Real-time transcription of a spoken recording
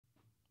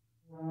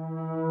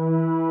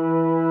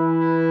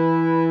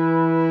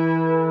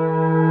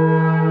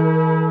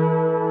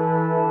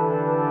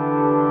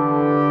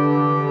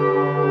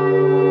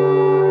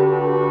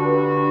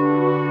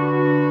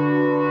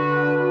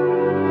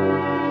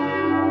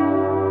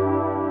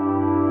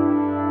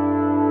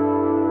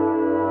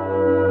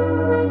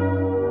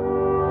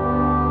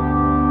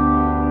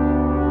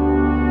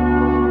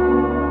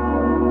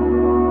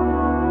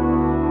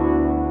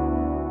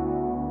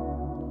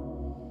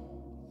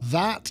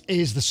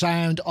is the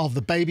sound of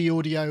the Baby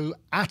Audio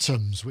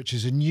Atoms, which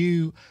is a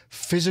new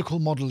physical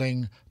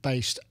modelling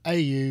based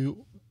AU/plug-in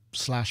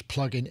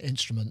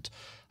instrument.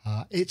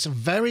 It's a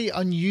very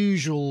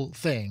unusual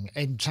thing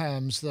in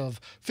terms of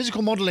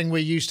physical modelling. We're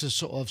used to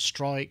sort of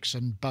strikes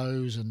and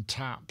bows and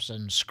taps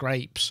and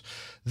scrapes.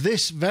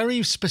 This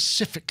very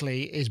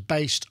specifically is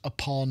based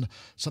upon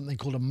something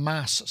called a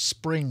mass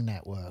spring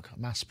network. A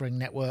mass spring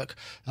network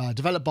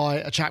developed by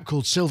a chap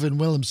called Silvin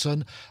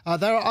Willemsen.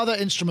 There are other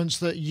instruments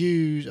that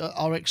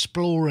are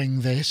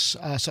exploring this,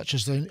 such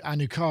as the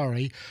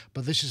Anukari,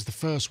 but this is the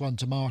first one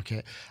to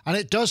market. And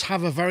it does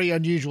have a very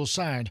unusual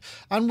sound.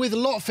 And with a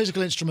lot of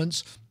physical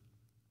instruments,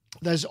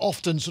 there's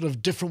often sort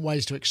of different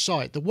ways to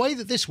excite. The way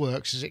that this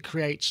works is it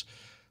creates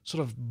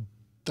sort of,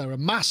 there are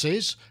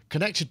masses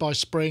connected by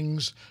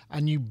springs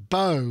and you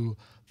bow.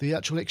 The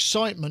actual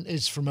excitement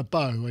is from a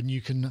bow, and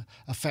you can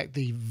affect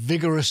the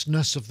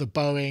vigorousness of the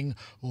bowing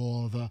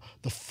or the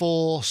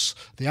force,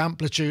 the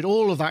amplitude,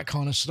 all of that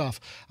kind of stuff.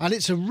 And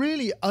it's a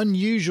really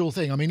unusual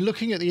thing. I mean,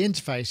 looking at the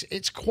interface,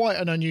 it's quite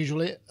an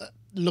unusual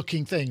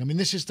looking thing. I mean,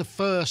 this is the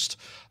first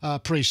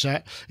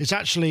preset. It's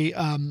actually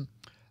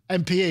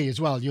MPE as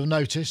well. You'll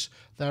notice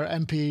there are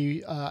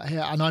MPE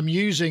here, and I'm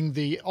using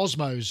the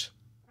Osmos,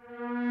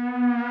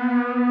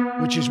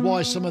 which is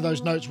why some of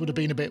those notes would have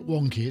been a bit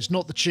wonky. It's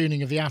not the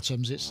tuning of the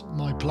Atoms, it's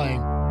my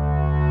playing.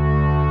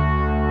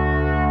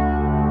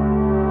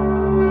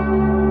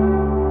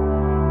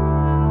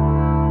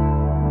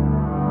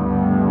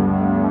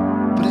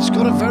 But it's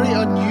got a very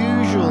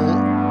unusual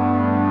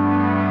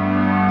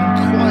and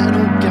quite an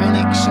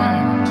organic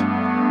sound.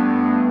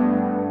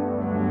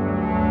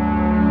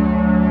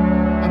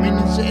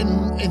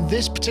 In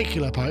this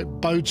particular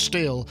bowed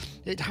steel,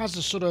 it has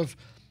a sort of,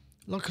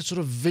 like a sort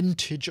of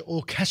vintage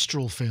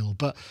orchestral feel,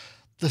 but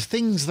the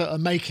things that are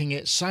making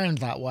it sound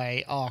that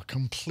way are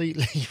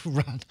completely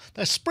random.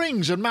 They're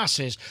springs and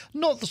masses,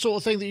 not the sort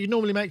of thing that you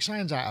normally make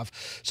sounds out of.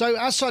 So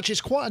as such,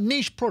 it's quite a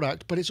niche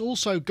product, but it's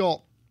also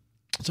got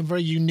some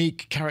very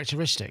unique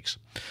characteristics.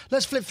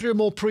 Let's flip through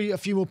a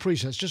few more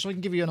presets, just so I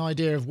can give you an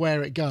idea of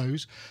where it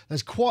goes.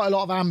 There's quite a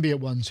lot of ambient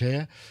ones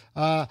here.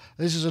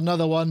 This is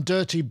another one,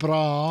 Dirty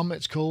Brahm,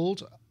 it's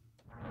called.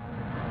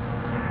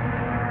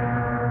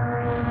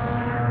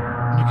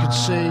 And you can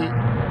see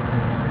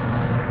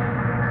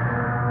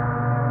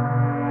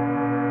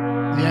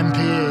the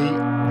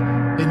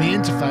MPE in the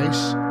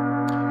interface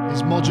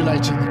is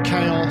modulating the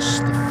chaos,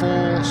 the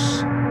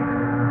force,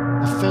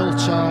 the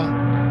filter.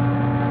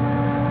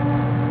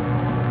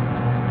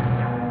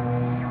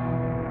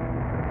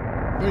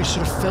 Very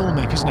sort of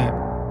filmic, isn't it?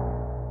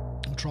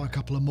 I'll try a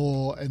couple of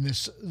more in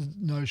this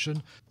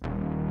notion.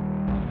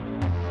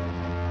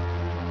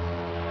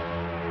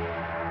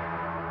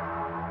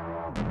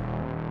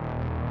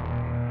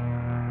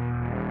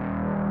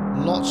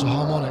 Lots of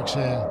harmonics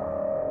here.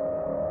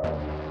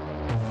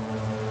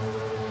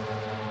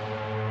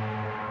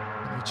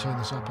 Let me turn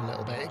this up a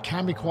little bit. It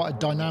can be quite a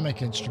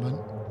dynamic instrument.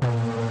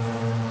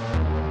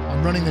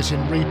 I'm running this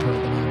in Reaper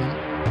at the moment.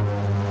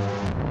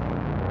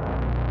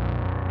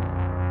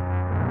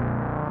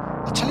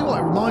 I'll tell you what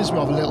it reminds me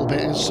of a little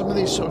bit is some of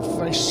these sort of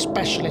very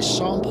specialist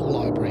sample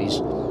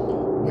libraries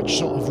which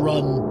sort of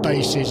run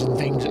basses and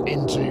things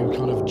into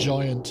kind of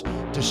giant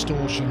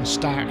distortion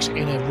stacks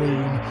in a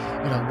room,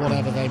 you know,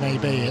 whatever they may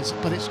be.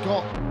 But it's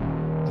got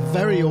a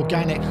very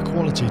organic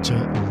quality to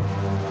it.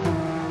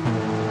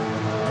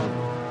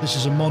 This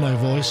is a mono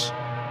voice.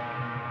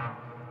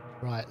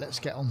 Right, let's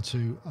get on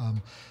to...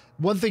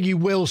 one thing you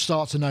will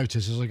start to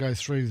notice as I go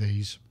through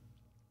these,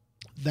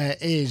 there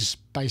is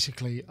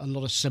basically a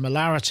lot of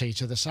similarity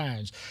to the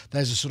sounds.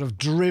 There's a sort of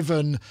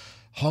driven,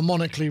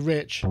 harmonically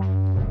rich...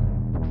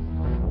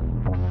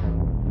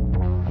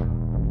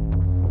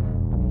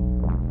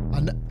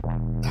 And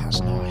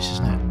that's nice,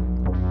 isn't it?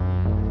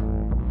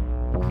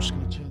 I'm just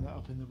going to turn that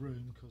up in the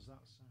room because that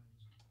sounds...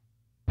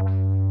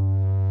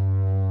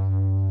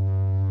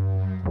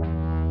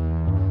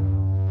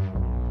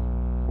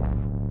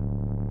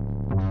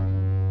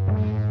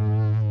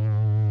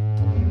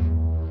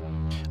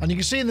 And you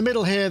can see in the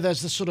middle here,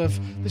 there's the sort of,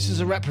 this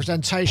is a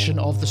representation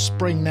of the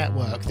spring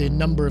network, the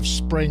number of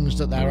springs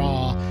that there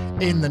are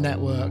in the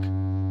network.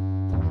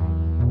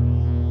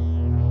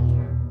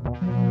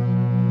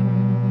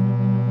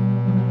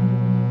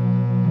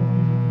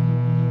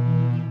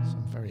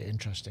 Some very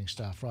interesting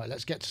stuff. Right,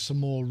 let's get to some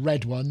more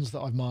red ones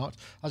that I've marked.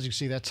 As you can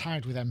see, they're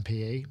tagged with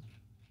MPE.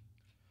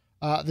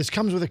 This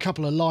comes with a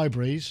couple of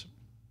libraries.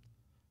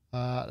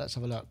 Let's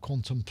have a look.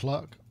 Quantum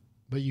Pluck,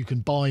 but you can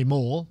buy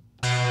more.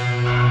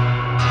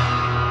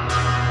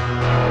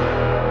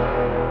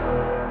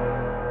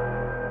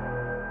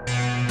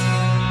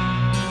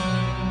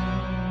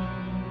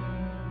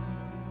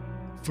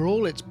 For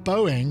all its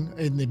bowing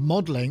in the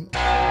modelling,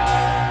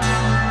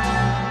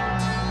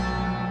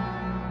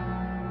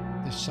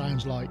 this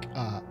sounds like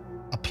a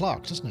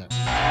pluck, doesn't it?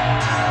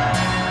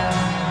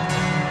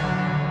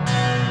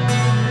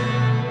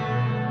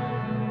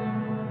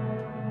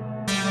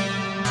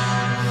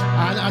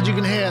 And as you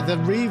can hear, the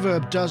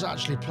reverb does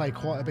actually play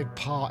quite a big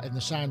part in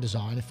the sound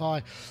design. If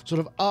I sort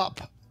of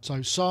up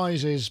So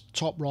size is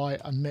top right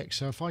and mix.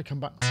 So if I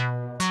come back,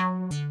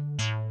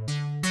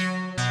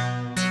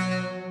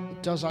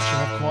 it does actually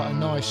have quite a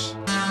nice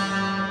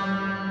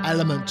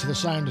element to the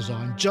sound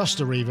design. Just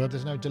a reverb,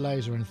 there's no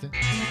delays or anything.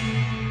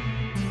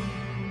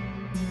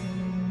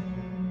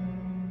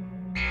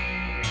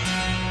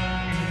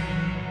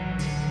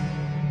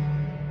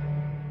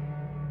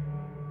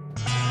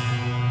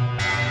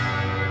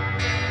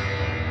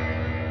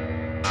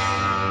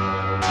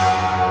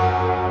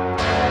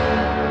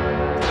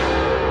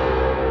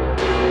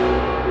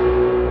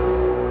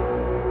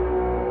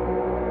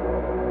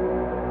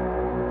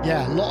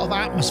 Yeah, a lot of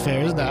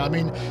atmosphere, isn't there? I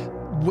mean,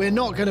 we're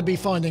not going to be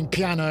finding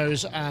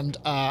pianos and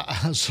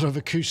sort of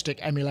acoustic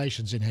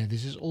emulations in here.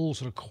 This is all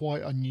sort of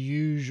quite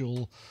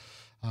unusual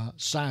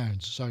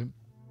sounds. So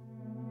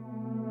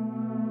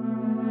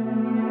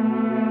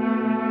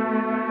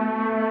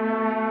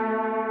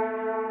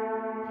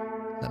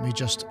let me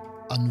just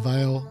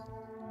unveil.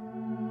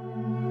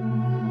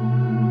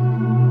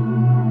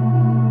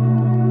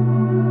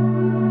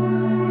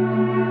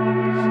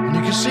 And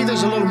you can see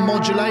there's a lot of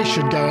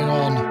modulation going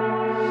on.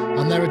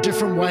 And there are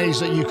different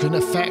ways that you can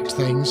affect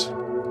things.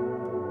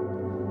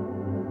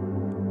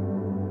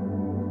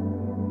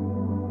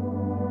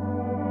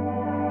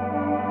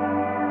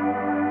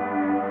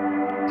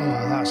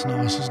 Oh, that's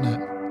nice, isn't it?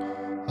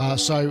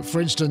 So,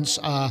 for instance,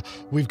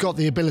 we've got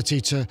the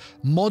ability to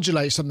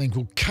modulate something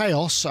called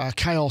chaos.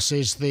 Chaos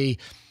is the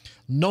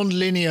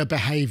non-linear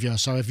behavior.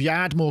 So if you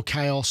add more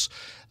chaos,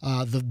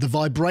 the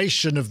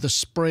vibration of the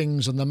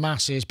springs and the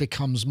masses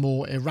becomes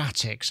more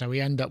erratic. So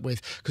we end up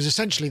with, because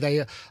essentially they,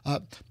 you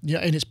know,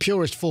 in its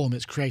purest form,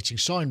 it's creating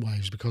sine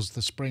waves because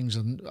the springs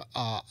and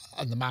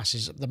the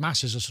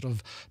masses are sort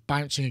of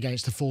bouncing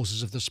against the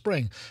forces of the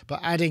spring. But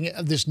adding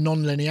this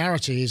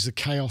non-linearity is the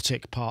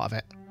chaotic part of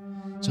it.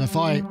 So if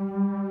I you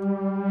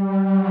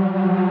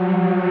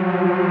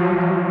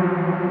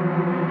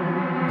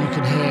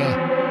can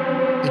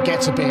hear it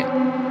gets a bit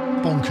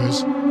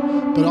bonkers,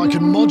 but I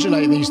can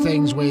modulate these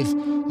things with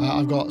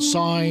I've got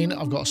sine,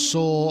 I've got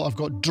saw, I've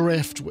got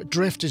drift.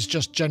 Drift is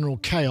just general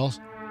chaos,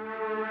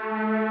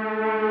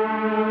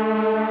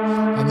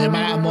 and the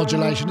amount of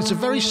modulation. It's a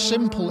very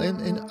simple and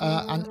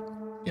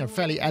you know,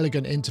 fairly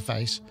elegant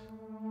interface.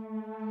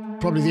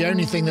 Probably the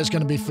only thing that's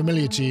going to be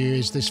familiar to you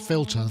is this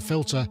filter. The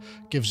filter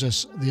gives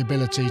us the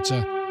ability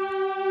to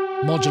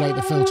modulate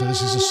the filter.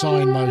 This is a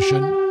sine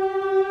motion.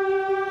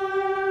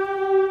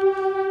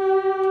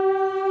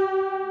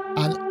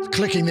 And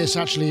clicking this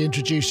actually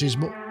introduces a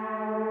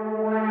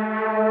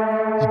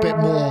bit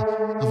more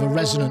of a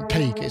resonant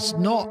peak. It's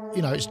not,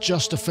 you know, it's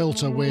just a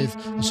filter with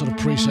a sort of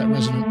preset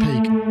resonant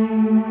peak.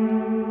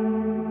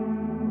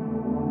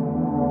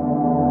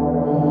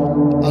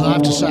 And I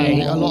have to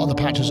say, a lot of the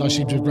patches I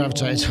seem to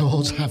gravitate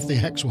towards have the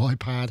XY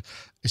pad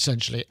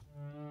essentially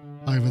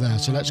over there.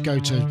 So let's go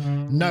to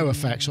no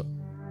effects.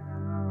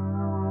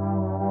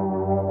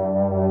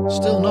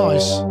 Still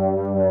nice.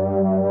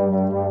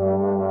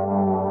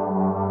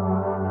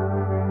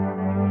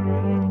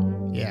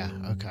 Yeah,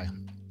 okay.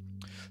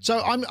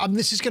 So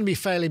this is going to be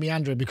fairly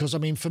meandering because, I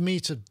mean, for me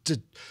to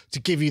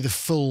give you the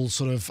full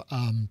sort of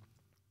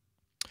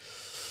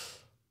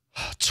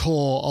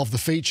tour of the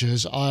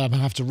features, I'm going to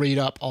have to read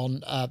up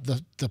on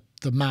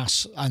the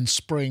mass and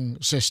spring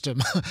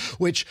system,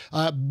 which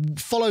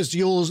follows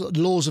your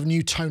laws of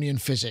Newtonian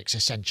physics,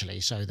 essentially.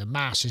 So the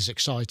mass is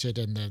excited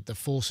and the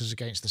forces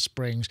against the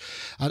springs.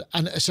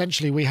 And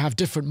essentially we have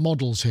different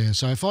models here.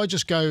 So if I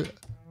just go,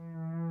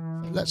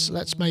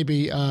 let's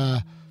maybe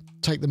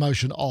take the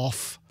motion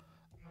off.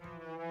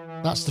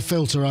 That's the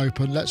filter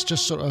open. Let's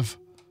just sort of,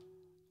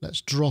 let's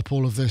drop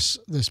all of this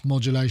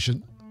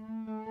modulation.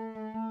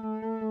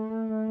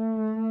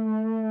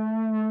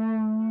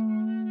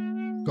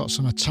 Got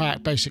some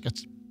attack, basic.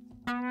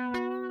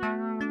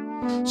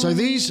 So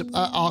these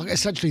are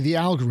essentially the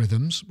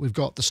algorithms. We've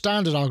got the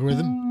standard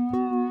algorithm.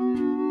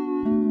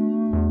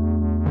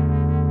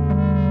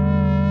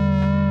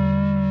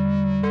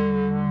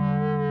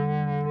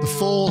 The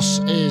force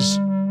is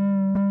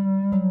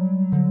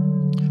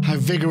how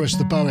vigorous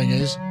the bowing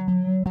is.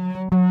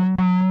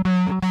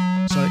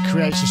 So it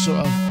creates a sort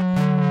of,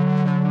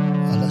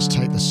 let's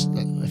take this,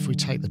 if we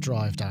take the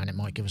drive down, it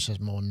might give us a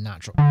more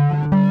natural.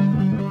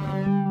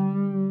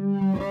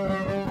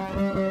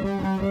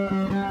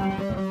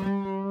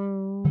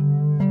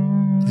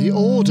 The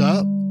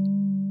order,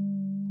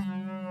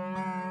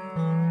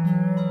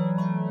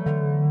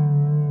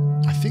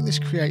 I think this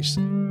creates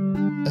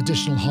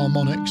additional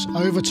harmonics.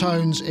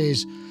 Overtones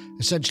is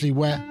essentially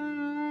where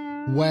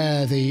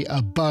the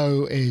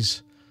bow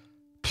is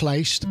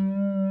placed.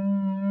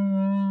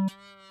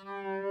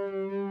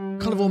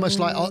 Kind of almost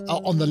like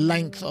on the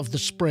length of the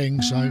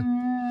spring, so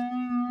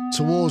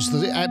towards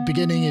the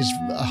beginning is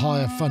a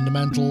higher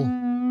fundamental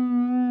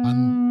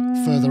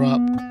and further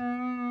up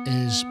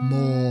is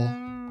more.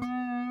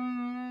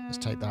 Let's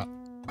take that.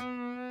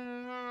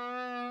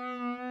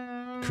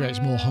 Creates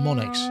more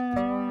harmonics.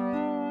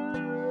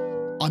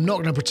 I'm not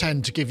going to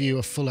pretend to give you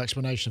a full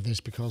explanation of this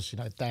because, you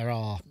know,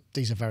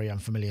 these are very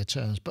unfamiliar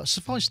terms, but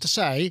suffice to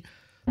say,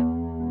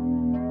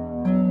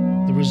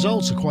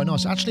 results are quite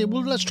nice. Actually,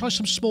 well, let's try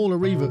some smaller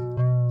reverb.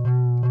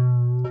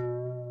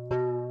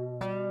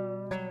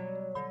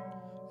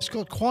 It's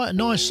got quite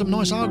some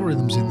nice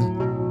algorithms in there.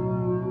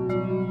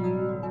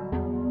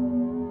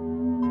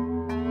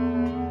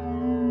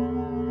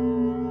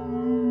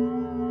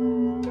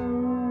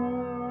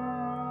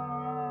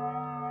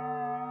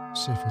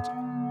 Let's see if it.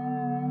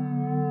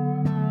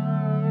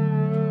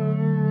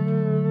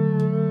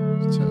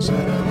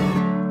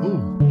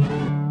 Ooh.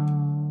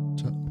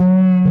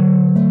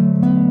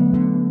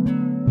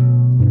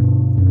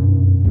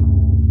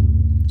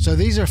 So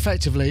these are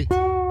effectively.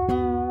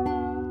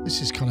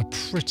 This is kind of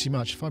pretty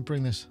much, if I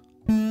bring this,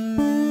 the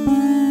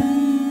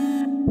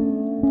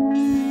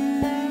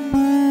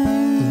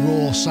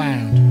raw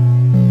sound.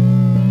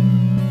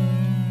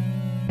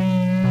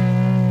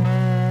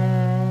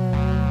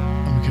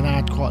 And we can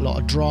add quite a lot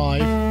of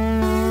drive.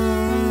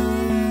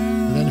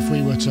 And then if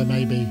we were to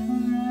maybe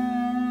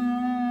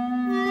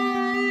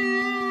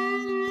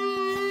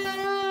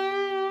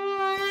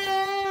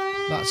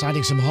that's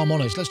adding some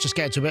harmonics. Let's just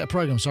get into a bit of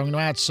program. So I'm going to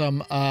add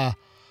some,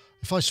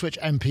 if I switch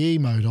MPE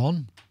mode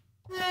on,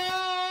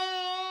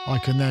 I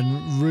can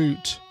then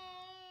route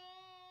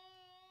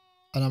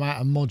an amount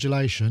of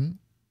modulation.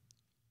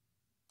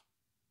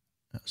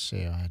 Let's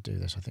see how I do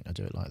this. I think I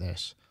do it like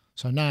this.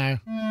 So now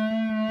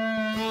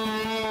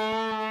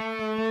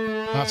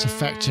that's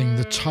affecting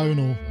the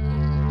tonal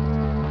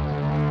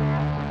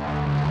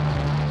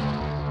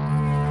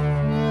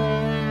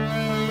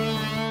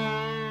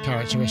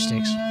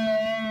characteristics.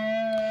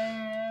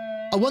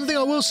 One thing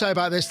I will say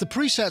about this, the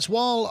presets,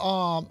 while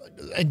are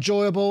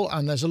enjoyable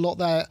and there's a lot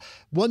there,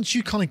 once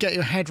you kind of get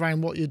your head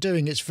around what you're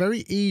doing, it's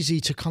very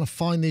easy to kind of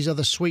find these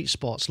other sweet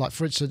spots. Like,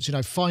 for instance, you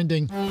know,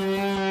 finding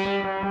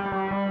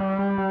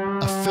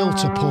a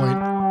filter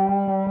point.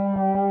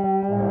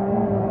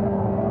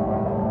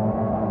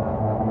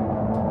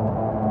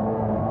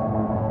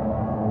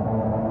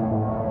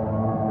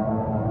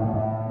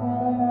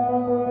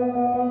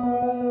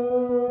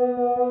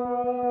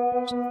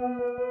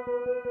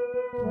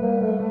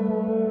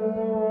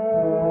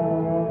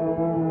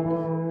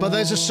 But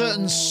there's a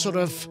certain sort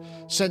of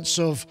sense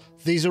of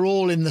these are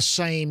all in the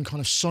same kind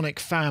of sonic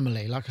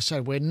family. Like I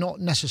said, we're not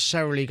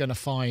necessarily going to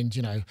find,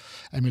 you know,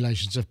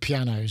 emulations of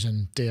pianos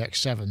and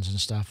DX7s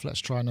and stuff. Let's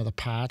try another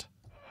pad.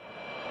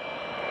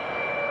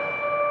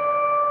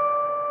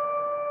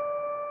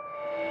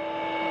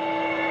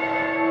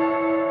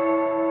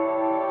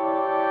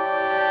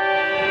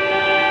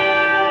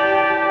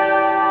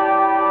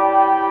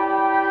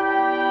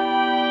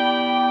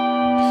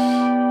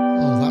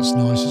 Oh, that's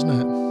nice, isn't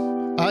it?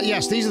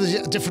 Yes, these are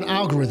the different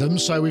algorithms.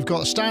 So we've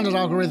got a standard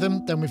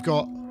algorithm, then we've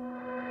got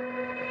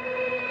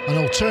an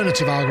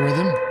alternative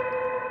algorithm.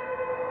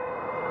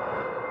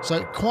 So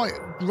it quite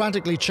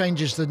radically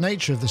changes the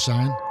nature of the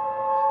sound.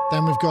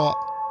 Then we've got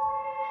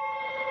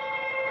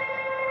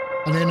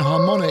an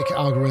inharmonic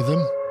algorithm,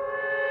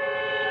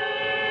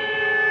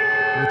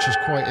 which is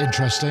quite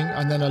interesting,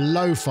 and then a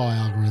lo-fi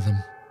algorithm.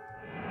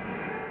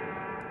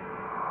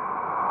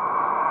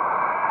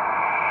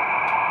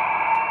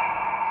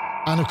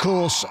 And of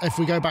course, if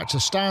we go back to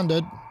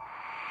standard,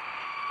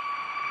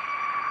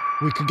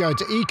 we could go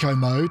to eco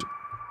mode.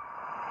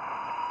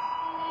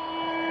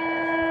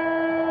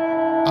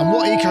 And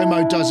what eco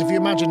mode does, if you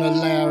imagine a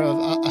layer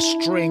of a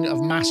string of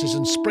masses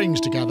and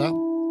springs together,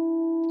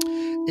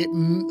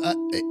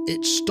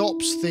 it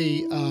stops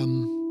the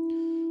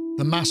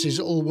masses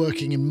all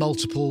working in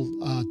multiple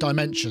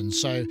dimensions.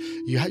 So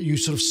you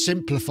sort of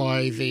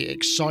simplify the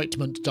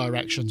excitement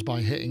directions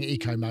by hitting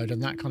eco mode,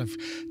 and that kind of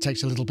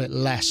takes a little bit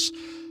less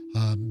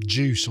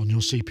juice on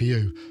your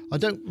CPU. I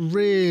don't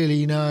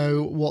really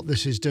know what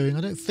this is doing. I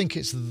don't think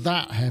it's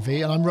that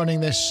heavy, and I'm running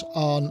this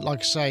on, like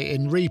I say,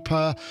 in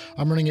Reaper.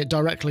 I'm running it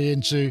directly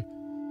into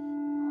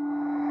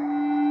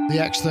the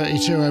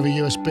X32 over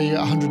USB at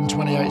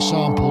 128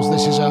 samples.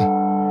 This is a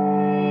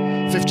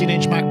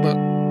 15-inch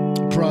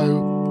MacBook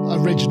Pro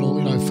original,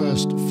 you know,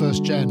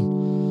 first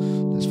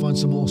gen. Let's find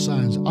some more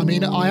sounds. I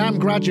mean, I am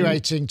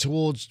gravitating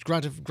towards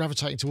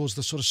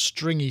the sort of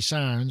stringy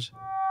sounds.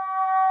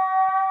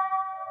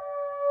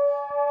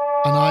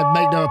 And I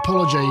make no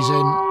apologies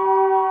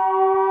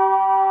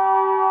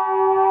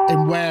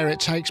in where it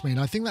takes me. And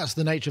I think that's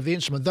the nature of the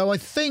instrument. Though I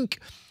think,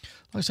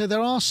 like I say, there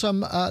are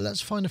some,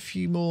 let's find a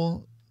few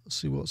more, let's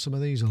see what some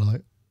of these are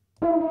like.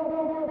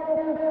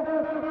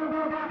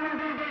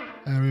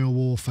 Aerial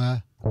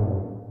warfare.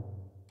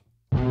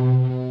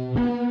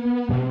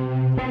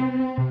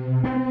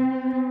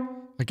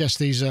 I guess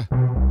these are...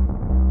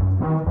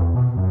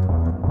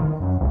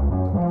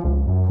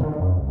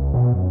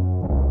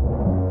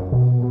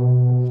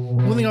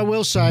 One thing I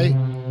will say,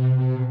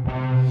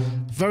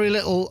 very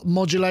little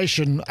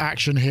modulation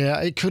action here.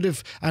 It could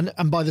have,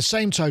 and by the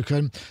same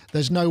token,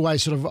 there's no way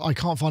I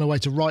can't find a way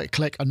to right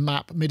click and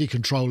map MIDI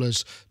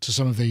controllers to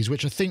some of these,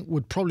 which I think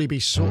would probably be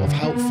sort of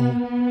helpful.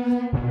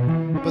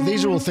 But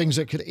these are all things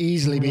that could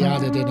easily be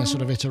added in a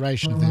sort of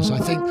iteration of this. I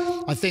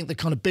think the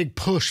kind of big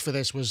push for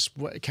this was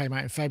when it came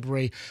out in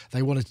February.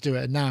 They wanted to do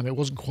it at NAMM. It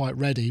wasn't quite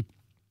ready.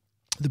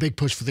 the big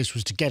push for this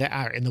was to get it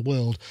out in the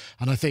world,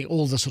 and I think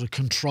all the sort of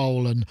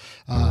control and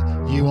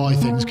UI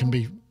things can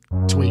be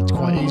tweaked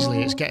quite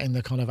easily. It's getting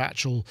the kind of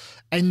actual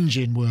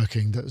engine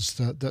working that's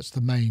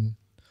the main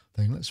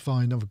thing. Let's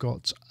find, I've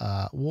got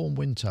Warm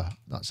Winter,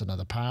 that's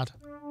another pad.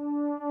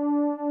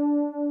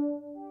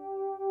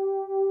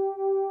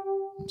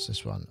 What's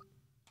this one?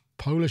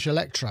 Polish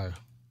Electro.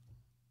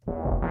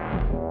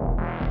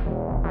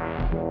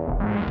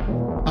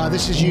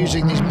 This is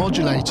using these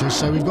modulators,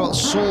 so we've got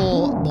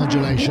saw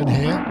modulation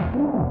here,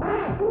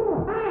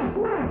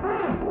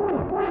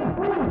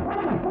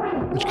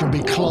 which can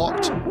be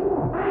clocked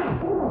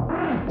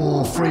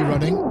or free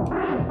running.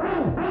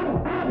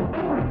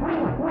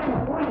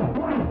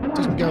 It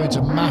doesn't go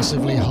into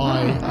massively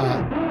high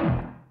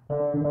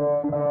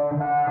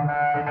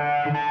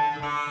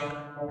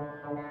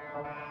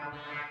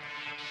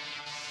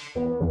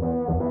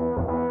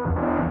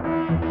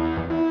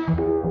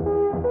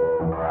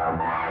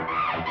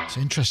it's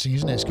interesting,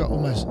 isn't it? It's got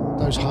almost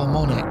those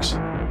harmonics.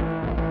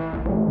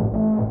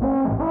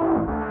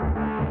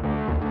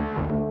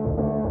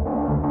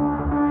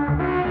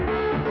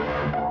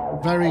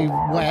 Very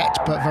wet,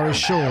 but very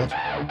short.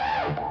 I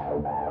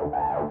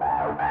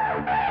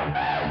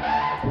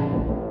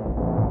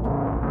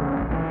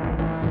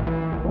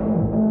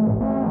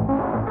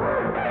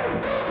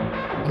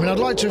mean, I'd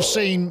like to have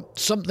seen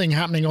something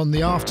happening on the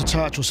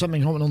aftertouch or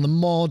something happening on the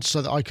mod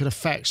so that I could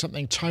affect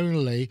something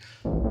tonally.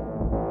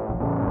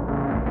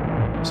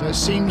 So it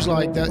seems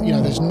like that, you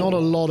know, there's not a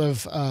lot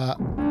of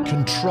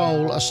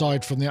control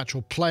aside from the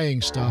actual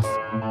playing stuff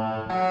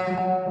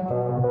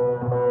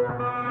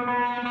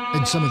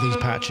in some of these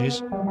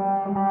patches,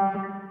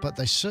 but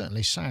they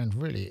certainly sound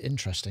really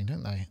interesting,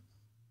 don't they?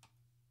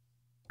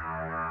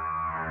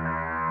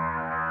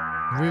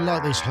 I really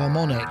like these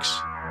harmonics.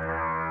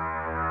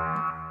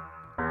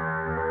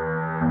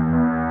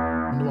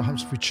 I wonder what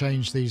happens if we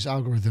change these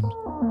algorithms.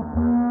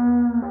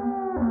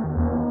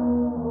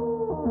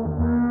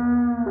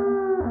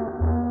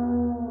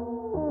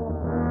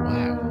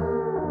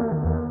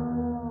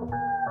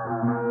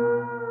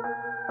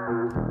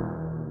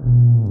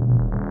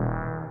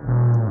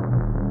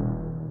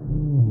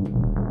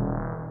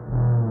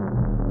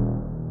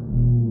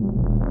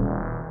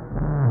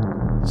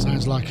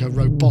 Sounds like a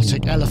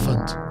robotic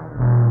elephant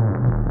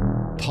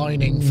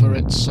pining for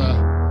its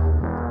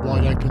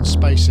wide open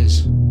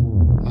spaces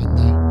and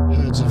the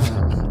herds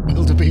of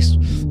wildebeest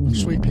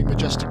sweeping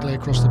majestically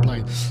across the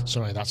plain.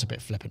 Sorry, that's a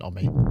bit flippant on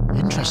me.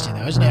 Interesting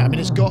though, isn't it? I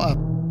mean, it's got a...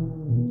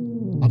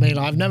 I mean,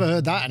 I've never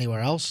heard that anywhere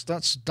else.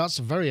 That's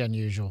very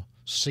unusual.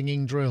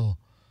 Singing drill.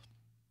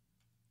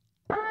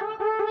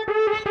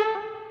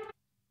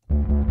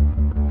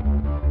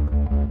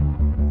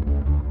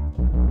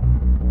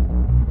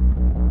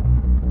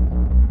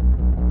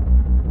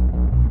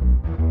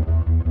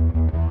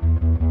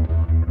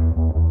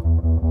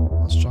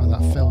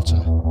 Filter.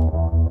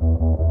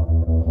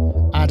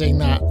 Adding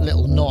that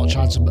little notch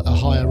adds a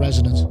higher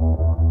resonance.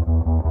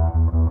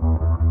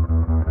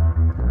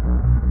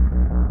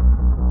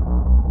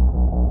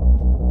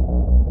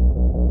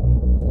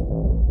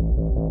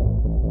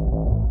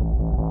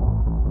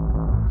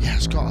 Yeah,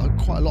 it's got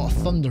quite a lot of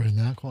thunder in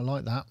there. Quite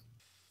like that.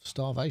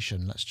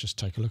 Starvation. Let's just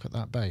take a look at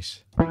that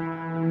bass.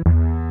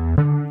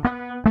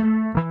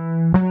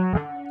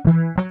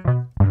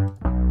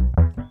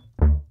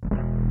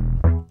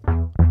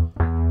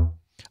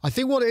 I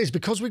think what it is,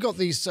 because we've got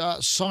these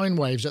sine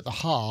waves at the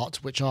heart,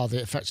 which are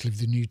effectively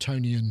the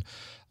Newtonian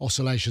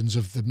oscillations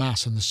of the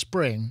mass and the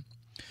spring,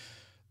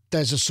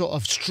 there's a sort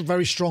of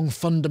very strong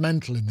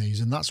fundamental in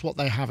these, and that's what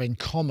they have in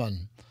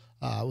common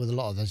with a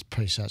lot of those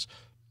presets.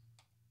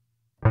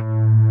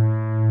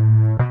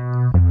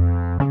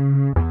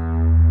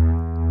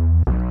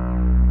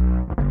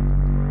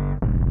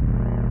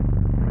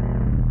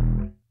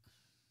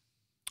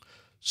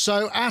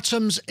 So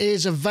Atoms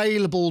is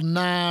available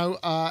now.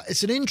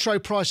 It's an intro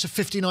price of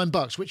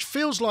 $59, which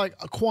feels like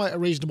quite a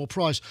reasonable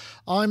price.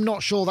 I'm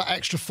not sure that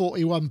extra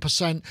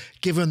 41%,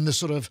 given the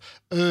sort of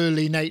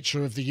early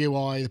nature of the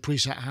UI, the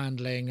preset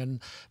handling, and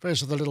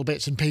various other little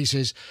bits and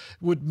pieces,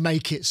 would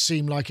make it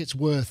seem like it's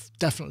worth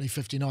definitely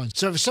 $59.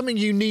 So if it's something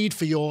you need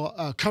for your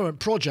current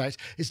project,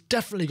 it's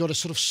definitely got a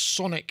sort of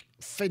sonic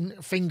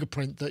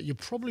fingerprint that you're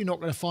probably not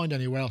going to find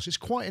anywhere else. It's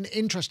quite an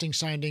interesting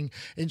sounding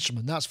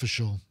instrument, that's for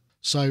sure.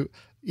 So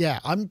yeah,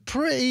 I'm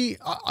pretty...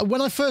 when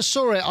I first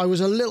saw it, I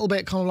was a little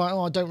bit kind of like,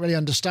 oh, I don't really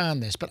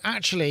understand this. But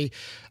actually,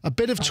 a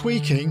bit of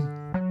tweaking,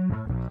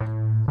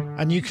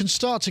 and you can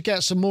start to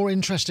get some more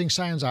interesting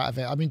sounds out of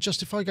it. I mean,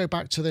 just if I go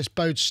back to this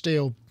bowed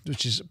steel,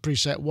 which is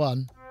preset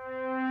 1.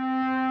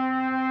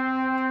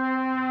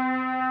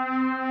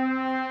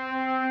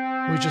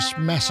 We just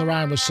mess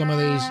around with some of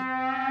these...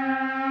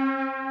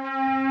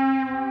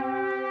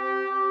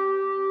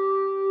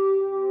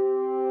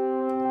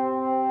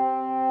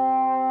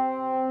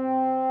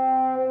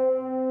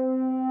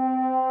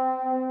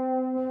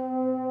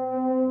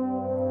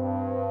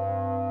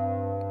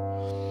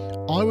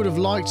 I would have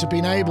liked to have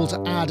been able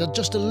to add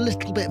just a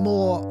little bit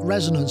more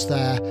resonance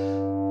there,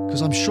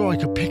 because I'm sure I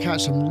could pick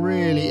out some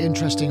really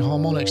interesting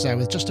harmonics there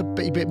with just a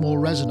bit more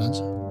resonance.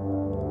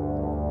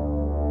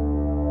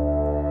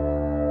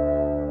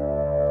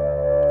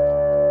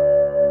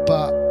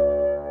 But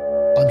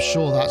I'm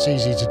sure that's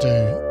easy to do.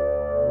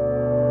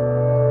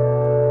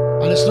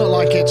 And it's not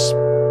like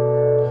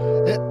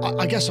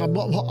I guess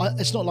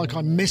it's not like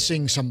I'm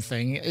missing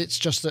something. It's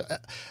just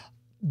that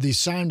the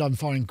sound I'm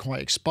finding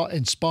quite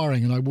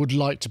inspiring, and I would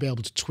like to be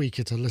able to tweak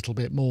it a little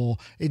bit more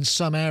in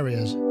some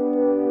areas.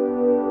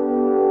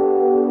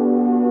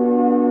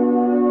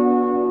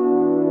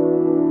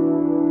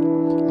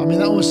 I mean,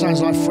 that almost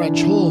sounds like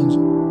French horns.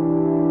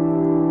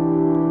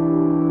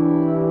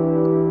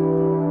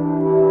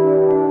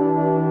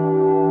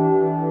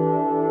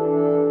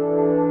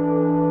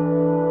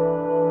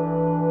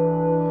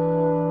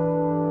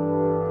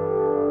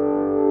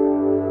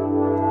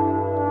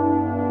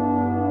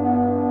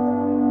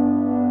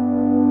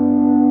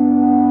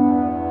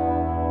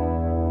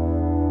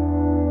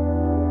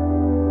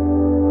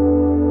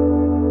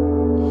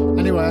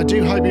 Anyway, I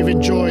do hope you've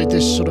enjoyed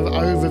this sort of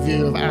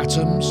overview of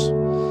Atoms.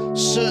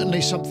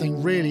 Certainly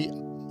something really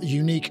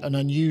unique and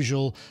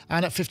unusual,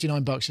 and at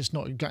 $59 it's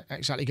not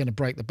exactly going to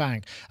break the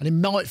bank, and you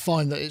might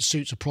find that it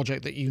suits a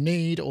project that you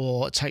need,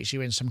 or it takes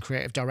you in some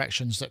creative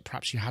directions that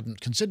perhaps you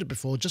hadn't considered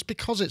before, just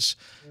because it's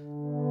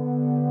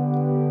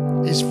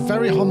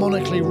very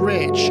harmonically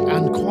rich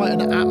and quite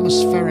an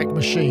atmospheric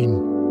machine.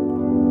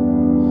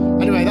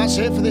 Anyway, that's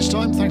it for this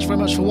time. Thanks very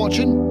much for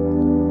watching.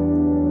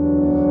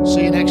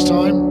 See you next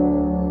time.